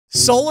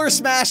Solar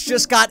Smash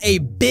just got a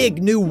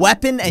big new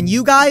weapon, and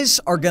you guys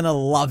are gonna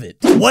love it.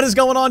 What is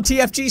going on,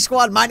 TFG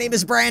Squad? My name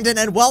is Brandon,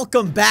 and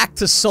welcome back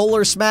to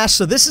Solar Smash.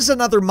 So this is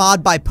another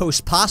mod by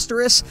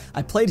Postposterous.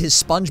 I played his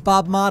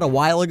SpongeBob mod a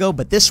while ago,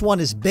 but this one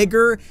is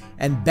bigger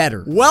and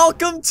better.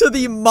 Welcome to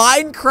the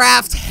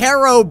Minecraft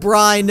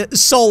Herobrine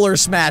Solar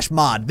Smash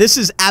mod. This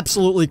is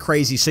absolutely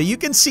crazy. So you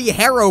can see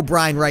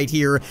Herobrine right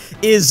here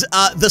is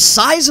the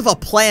size of a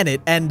planet,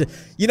 and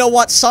you know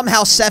what?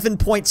 Somehow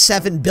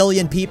 7.7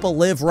 billion people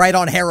live right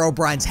on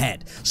Herobrine's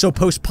head. So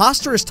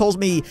Postposterous tells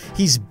me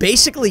he's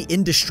basically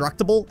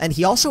indestructible, and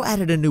he also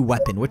added a new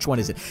weapon. Which one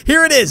is it?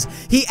 Here it is!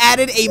 He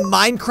added a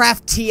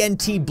Minecraft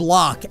TNT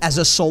block as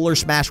a Solar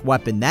Smash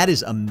weapon. That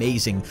is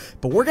amazing.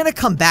 But we're gonna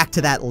come back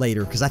to that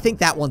later, because I think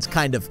that one's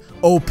kind of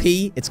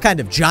OP. It's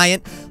kind of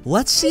giant.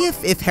 Let's see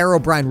if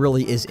Herobrine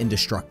really is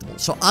indestructible.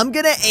 So I'm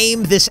gonna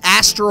aim this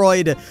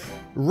asteroid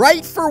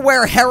right for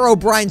where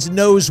Herobrine's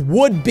nose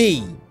would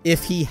be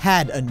if he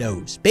had a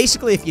nose.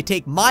 Basically, if you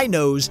take my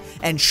nose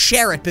and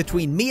share it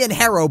between me and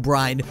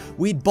Herobrine,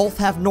 we'd both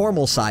have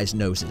normal-sized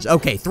noses.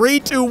 Okay, 3,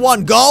 2,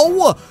 1,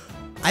 go!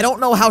 I don't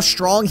know how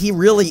strong he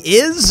really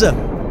is.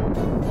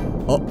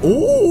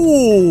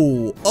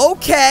 Ooh,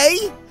 okay.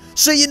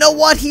 So you know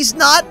what? He's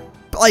not,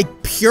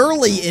 like,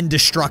 purely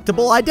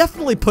indestructible. I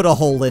definitely put a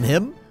hole in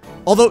him.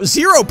 Although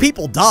 0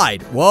 people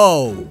died.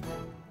 Whoa.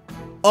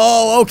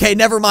 Oh, okay,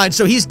 never mind.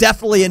 So he's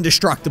definitely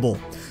indestructible.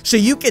 So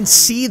you can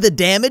see the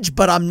damage,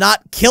 but I'm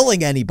not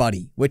killing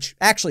anybody, which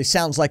actually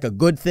sounds like a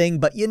good thing,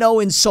 but you know,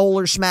 in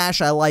Solar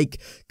Smash, I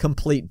like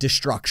complete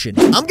destruction.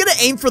 I'm gonna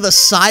aim for the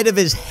side of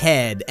his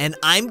head, and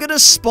I'm gonna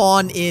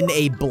spawn in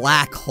a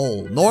black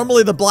hole.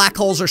 Normally, the black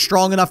holes are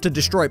strong enough to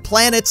destroy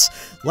planets.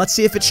 Let's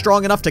see if it's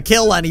strong enough to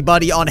kill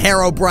anybody on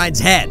Herobrine's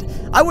head.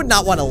 I would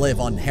not want to live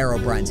on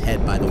Herobrine's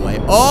head, by the way.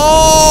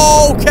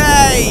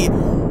 Okay!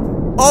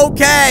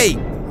 Okay!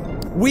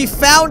 We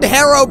found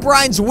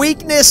Herobrine's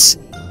weakness.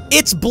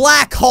 It's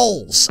black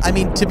holes. I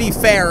mean, to be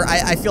fair,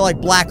 I feel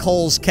like black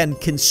holes can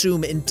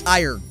consume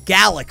entire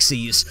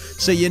galaxies.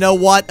 So you know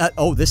what?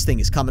 Oh, this thing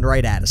is coming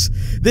right at us.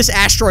 This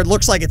asteroid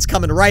looks like it's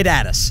coming right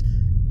at us.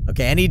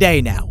 Okay, any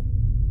day now.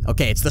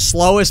 Okay, it's the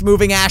slowest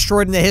moving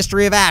asteroid in the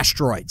history of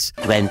asteroids.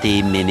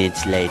 20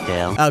 minutes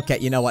later. Okay,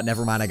 you know what?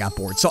 Never mind, I got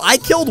bored. So I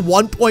killed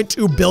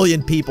 1.2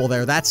 billion people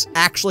there. That's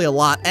actually a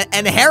lot.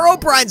 And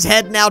Herobrine's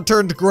head now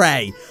turned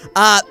gray.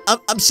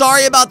 I'm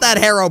sorry about that,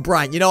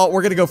 Herobrine. You know what?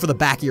 We're gonna go for the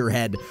back of your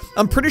head.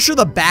 I'm pretty sure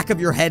the back of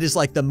your head is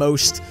like the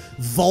most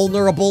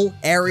vulnerable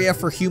area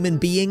for human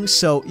beings.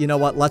 So, you know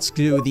what? Let's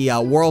do the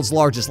world's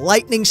largest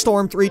lightning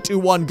storm. 3, 2,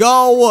 1,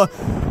 go!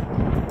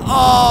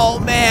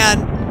 Oh,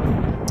 man.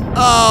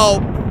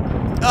 Oh,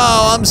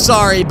 I'm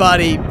sorry,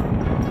 buddy.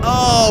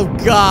 Oh,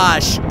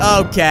 gosh.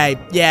 Okay.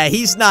 Yeah,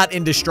 he's not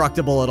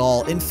indestructible at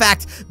all. In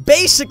fact,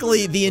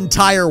 basically, the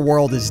entire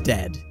world is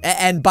dead.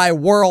 And by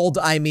world,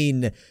 I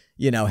mean,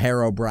 you know,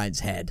 Herobrine's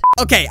head.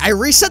 Okay, I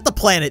reset the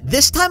planet.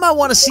 This time I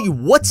want to see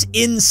what's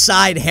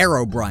inside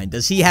Herobrine.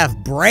 Does he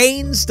have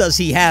brains? Does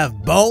he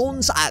have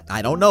bones?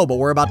 I don't know, but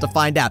we're about to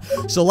find out.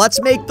 So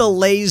let's make the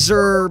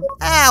laser,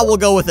 we'll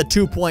go with a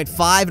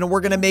 2.5, and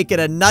we're going to make it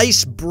a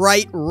nice,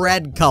 bright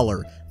red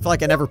color. I feel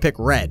like I never pick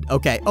red.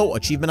 Okay. Oh,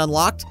 achievement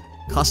unlocked.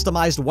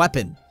 Customized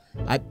weapon.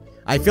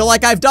 I feel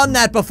like I've done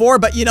that before,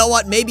 but you know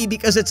what? Maybe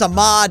because it's a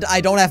mod, I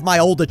don't have my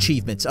old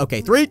achievements. Okay,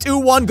 3, 2,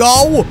 1,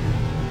 go!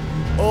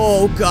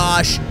 Oh,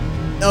 gosh.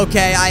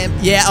 Okay,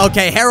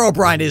 okay,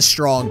 Herobrine is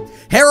strong.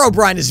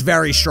 Herobrine is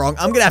very strong.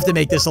 I'm gonna have to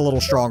make this a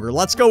little stronger.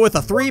 Let's go with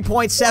a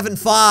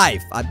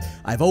 3.75.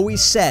 I've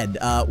always said,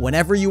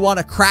 whenever you want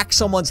to crack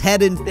someone's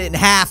head in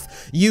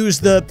half, use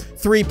the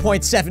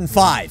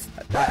 3.75.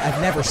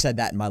 I've never said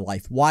that in my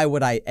life. Why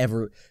would I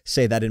ever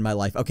say that in my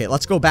life? Okay,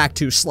 let's go back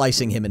to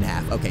slicing him in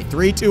half. Okay,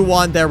 3, 2,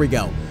 1, there we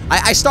go.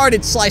 I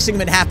started slicing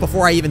him in half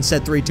before I even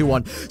said 3, 2,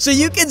 1. So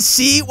you can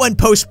see when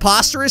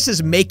Postposterous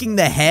is making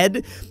the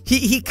head,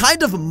 he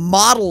kind of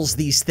models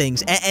these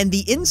things, and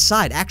the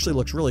inside actually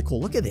looks really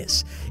cool. Look at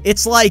this.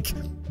 It's like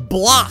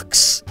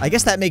blocks. I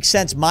guess that makes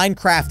sense.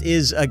 Minecraft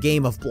is a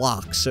game of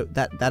blocks, so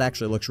that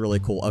actually looks really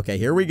cool. Okay,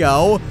 here we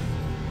go.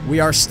 We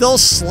are still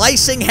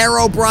slicing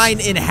Herobrine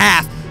in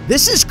half.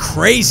 This is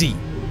crazy.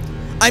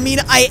 I mean,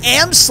 I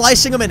am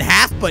slicing them in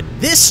half, but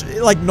this,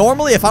 like,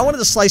 normally, if I wanted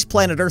to slice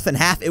planet Earth in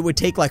half, it would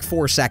take, like,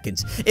 4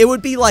 seconds. It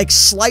would be like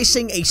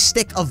slicing a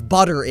stick of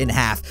butter in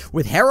half.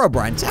 With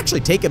Herobrine, it's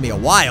actually taken me a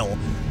while.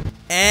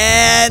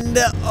 And,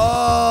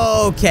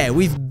 okay,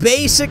 we've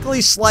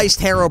basically sliced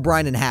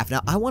Herobrine in half.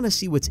 Now, I want to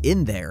see what's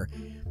in there.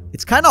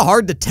 It's kind of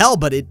hard to tell,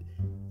 but it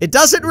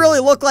doesn't really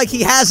look like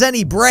he has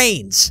any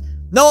brains.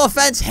 No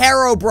offense,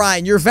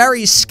 Herobrine, you're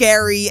very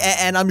scary,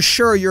 and I'm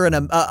sure you're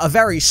a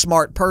very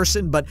smart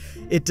person, but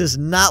it does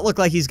not look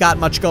like he's got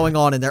much going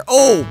on in there.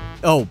 Oh,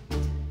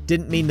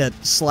 didn't mean to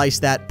slice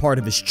that part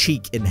of his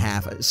cheek in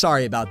half.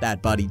 Sorry about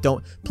that, buddy.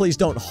 Please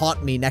don't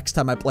haunt me next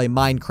time I play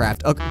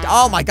Minecraft. Okay.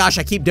 Oh my gosh,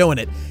 I keep doing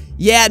it.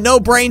 Yeah, no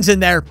brains in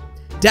there.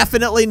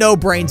 Definitely no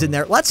brains in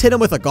there. Let's hit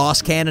him with a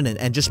Gauss cannon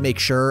and just make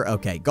sure.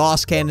 Okay,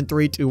 Gauss cannon,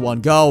 3, 2,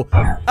 1, go.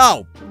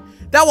 Oh.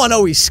 That one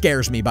always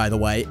scares me, by the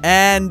way.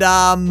 And,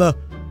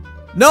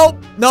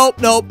 nope.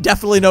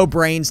 Definitely no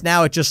brains.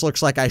 Now it just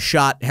looks like I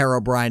shot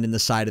Herobrine in the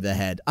side of the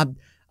head.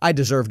 I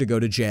deserve to go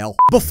to jail.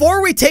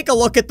 Before we take a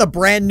look at the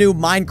brand new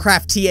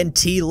Minecraft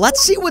TNT,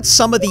 let's see what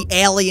some of the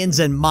aliens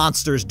and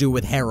monsters do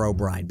with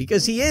Herobrine,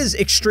 because he is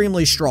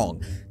extremely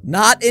strong.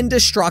 Not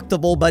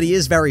indestructible, but he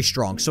is very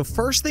strong. So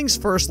first things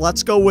first,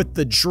 let's go with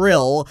the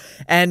drill.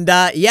 And,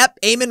 yep,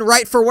 aiming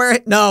right for where...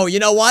 No, you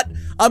know what?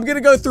 I'm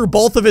gonna go through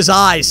both of his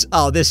eyes.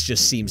 Oh, this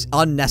just seems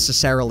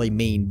unnecessarily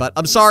mean. But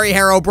I'm sorry,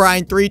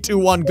 Herobrine. 3, 2,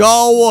 1,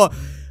 go!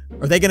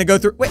 Are they gonna go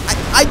through... Wait,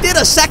 I did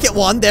a second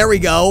one. There we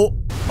go.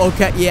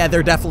 Okay, yeah,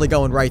 they're definitely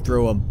going right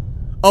through him.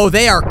 Oh,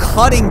 they are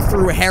cutting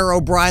through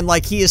Herobrine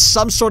like he is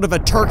some sort of a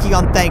turkey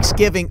on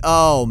Thanksgiving.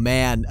 Oh,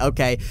 man.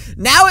 Okay.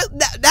 Now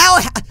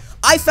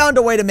I found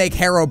a way to make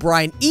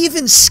Herobrine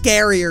even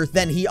scarier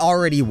than he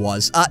already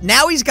was.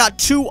 Now he's got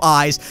 2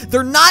 eyes.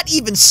 They're not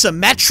even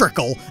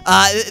symmetrical.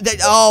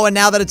 Oh, and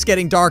now that it's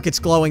getting dark, it's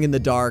glowing in the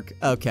dark.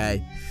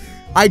 Okay.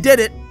 I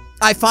did it.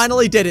 I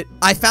finally did it.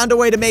 I found a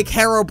way to make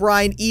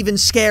Herobrine even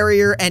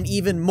scarier and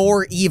even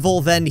more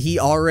evil than he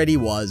already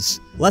was.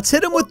 Let's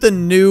hit him with the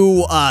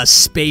new,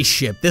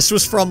 spaceship. This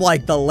was from,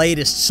 like, the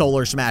latest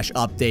Solar Smash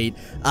update.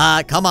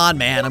 Come on,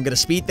 man. I'm gonna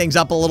speed things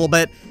up a little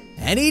bit.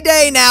 Any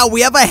day now,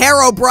 we have a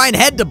Herobrine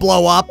head to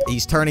blow up.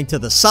 He's turning to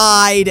the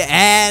side,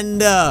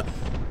 and,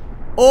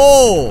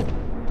 oh!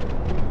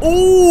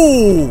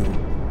 Ooh!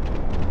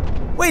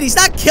 Wait, he's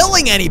not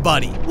killing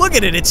anybody. Look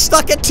at it. It's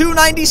stuck at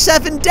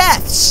 297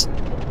 deaths.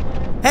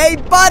 Hey,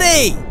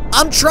 buddy!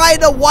 I'm trying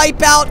to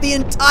wipe out the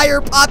entire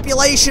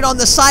population on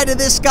the side of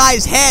this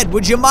guy's head.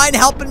 Would you mind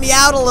helping me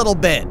out a little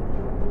bit?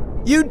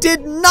 You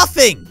did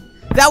nothing!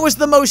 That was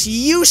the most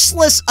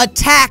useless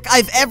attack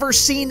I've ever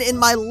seen in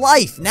my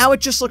life. Now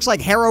it just looks like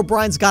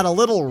Herobrine's got a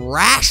little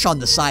rash on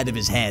the side of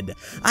his head.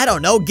 I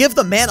don't know, give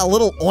the man a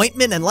little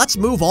ointment and let's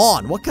move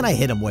on. What can I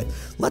hit him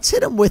with? Let's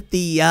hit him with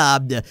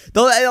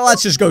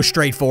let's just go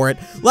straight for it.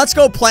 Let's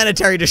go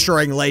planetary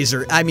destroying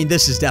laser. I mean,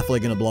 this is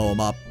definitely gonna blow him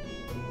up.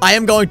 I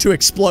am going to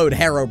explode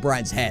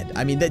Herobrine's head.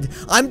 I mean,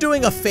 I'm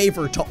doing a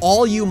favor to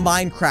all you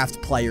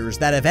Minecraft players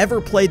that have ever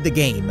played the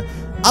game.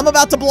 I'm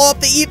about to blow up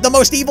the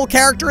most evil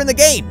character in the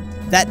game.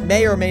 That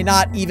may or may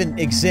not even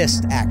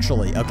exist,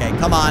 actually. Okay,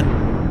 come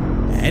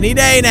on. Any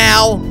day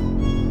now.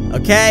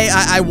 Okay,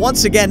 I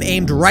once again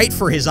aimed right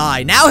for his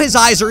eye. Now his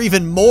eyes are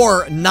even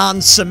more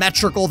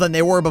non-symmetrical than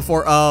they were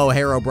before. Oh,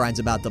 Herobrine's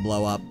about to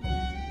blow up.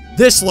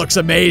 This looks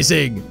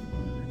amazing.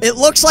 It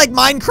looks like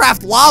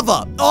Minecraft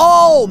lava.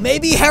 Oh,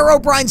 maybe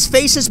Herobrine's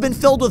face has been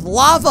filled with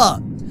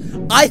lava.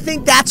 I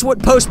think that's what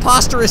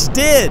Postposterous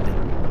did.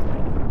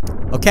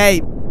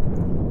 Okay.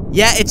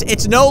 Yeah,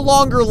 it's no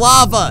longer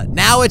lava.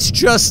 Now it's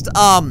just,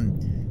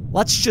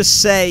 let's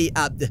just say,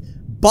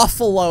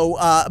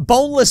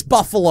 boneless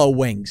buffalo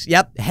wings.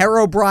 Yep,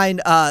 Herobrine,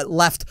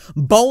 left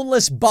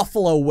boneless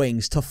buffalo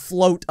wings to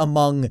float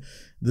among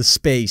the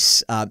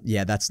space.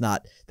 Yeah,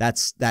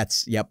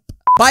 yep.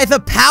 By the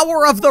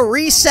power of the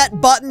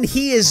reset button,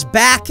 he is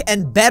back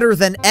and better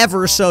than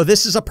ever, so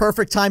this is a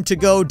perfect time to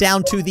go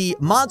down to the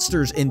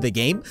monsters in the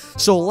game.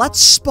 So let's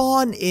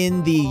spawn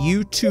in the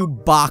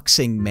YouTube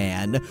Boxing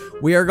Man.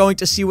 We are going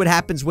to see what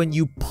happens when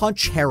you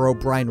punch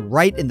Herobrine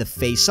right in the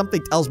face.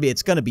 Something tells me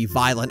it's going to be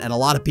violent and a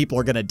lot of people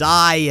are going to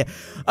die.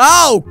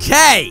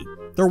 Okay!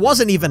 There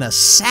wasn't even a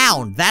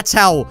sound. That's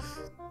how...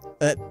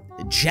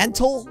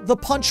 gentle the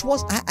punch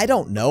was? I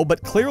don't know,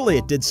 but clearly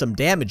it did some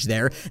damage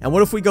there. And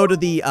what if we go to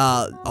the,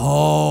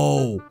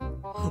 oh.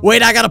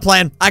 Wait, I got a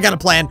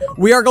plan.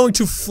 We are going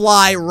to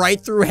fly right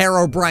through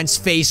Herobrine's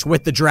face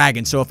with the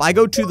dragon. So if I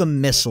go to the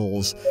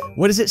missiles,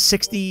 what is it,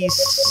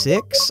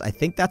 66? I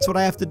think that's what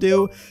I have to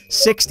do.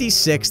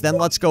 66, then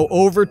let's go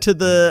over to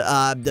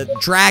the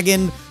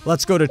dragon.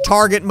 Let's go to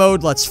target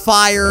mode, let's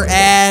fire,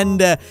 and,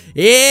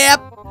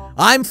 yep,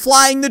 I'm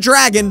flying the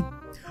dragon.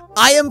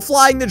 I am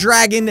flying the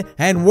dragon,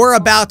 and we're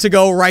about to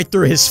go right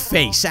through his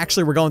face.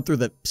 Actually, we're going through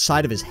the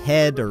side of his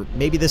head, or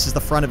maybe this is the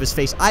front of his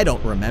face. I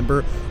don't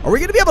remember. Are we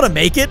going to be able to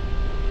make it?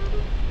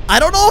 I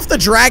don't know if the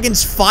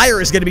dragon's fire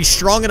is going to be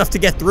strong enough to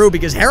get through,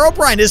 because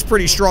Herobrine is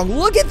pretty strong.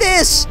 Look at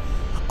this!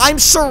 I'm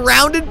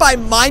surrounded by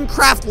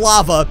Minecraft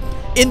lava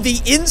in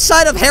the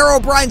inside of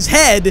Herobrine's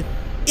head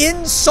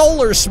in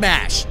Solar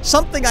Smash.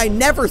 Something I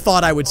never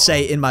thought I would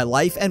say in my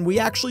life, and we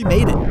actually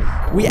made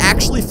it. We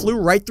actually flew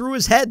right through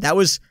his head. That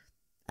was...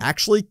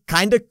 actually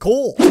kind of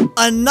cool.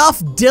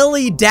 Enough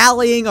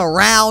dilly-dallying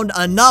around,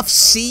 enough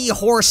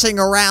seahorsing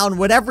around,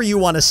 whatever you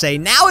want to say.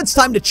 Now it's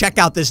time to check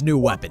out this new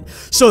weapon.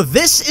 So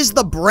this is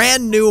the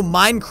brand new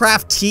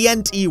Minecraft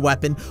TNT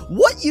weapon.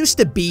 What used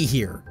to be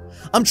here?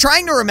 I'm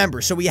trying to remember.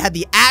 So we had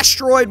the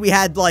asteroid, we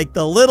had like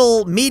the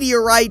little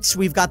meteorites,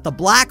 we've got the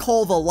black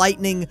hole, the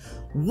lightning.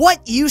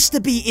 What used to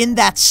be in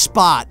that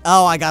spot?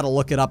 Oh, I gotta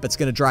look it up. It's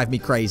gonna drive me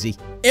crazy.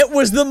 It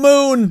was the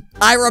moon.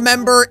 I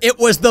remember it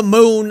was the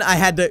moon. I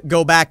had to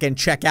go back and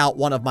check out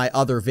one of my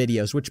other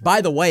videos, which, by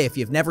the way, if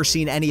you've never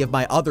seen any of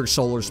my other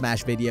Solar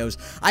Smash videos,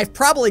 I've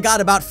probably got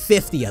about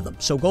 50 of them,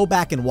 so go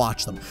back and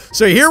watch them.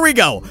 So here we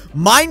go.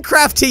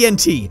 Minecraft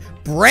TNT.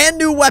 Brand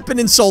new weapon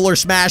in Solar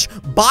Smash.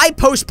 By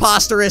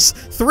Postposterous.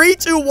 3,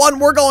 2, 1.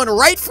 We're going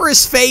right for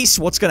his face.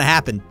 What's gonna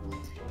happen?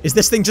 Is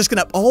this thing just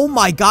gonna... Oh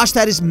my gosh,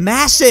 that is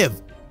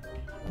massive.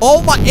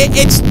 Oh my...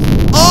 It's...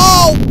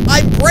 Oh!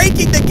 I'm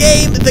breaking the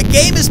game. The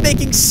game is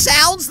making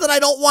sounds that I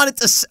don't want it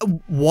to...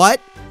 What?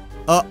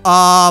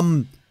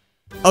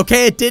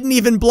 Okay, it didn't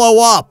even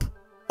blow up.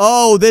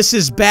 Oh, this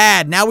is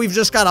bad. Now we've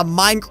just got a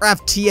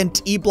Minecraft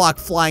TNT block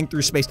flying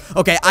through space.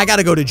 Okay, I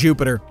gotta go to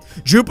Jupiter.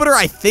 Jupiter,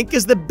 I think,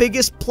 is the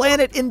biggest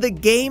planet in the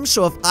game,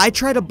 so if I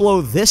try to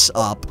blow this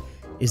up,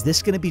 is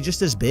this gonna be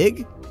just as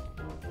big?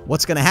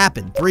 What's gonna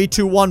happen? 3,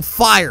 2, 1,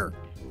 fire.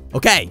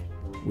 Okay,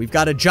 we've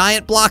got a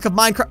giant block of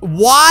Minecraft.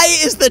 Why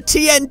is the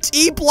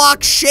TNT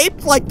block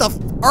shaped like the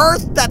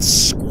Earth? That's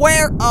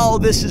square. Oh,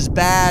 this is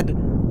bad.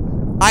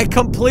 I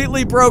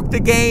completely broke the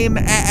game,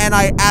 and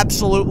I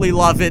absolutely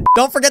love it.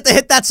 Don't forget to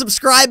hit that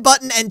subscribe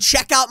button and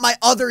check out my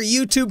other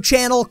YouTube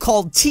channel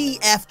called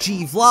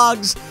TFG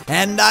Vlogs,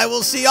 and I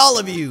will see all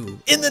of you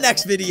in the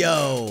next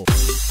video.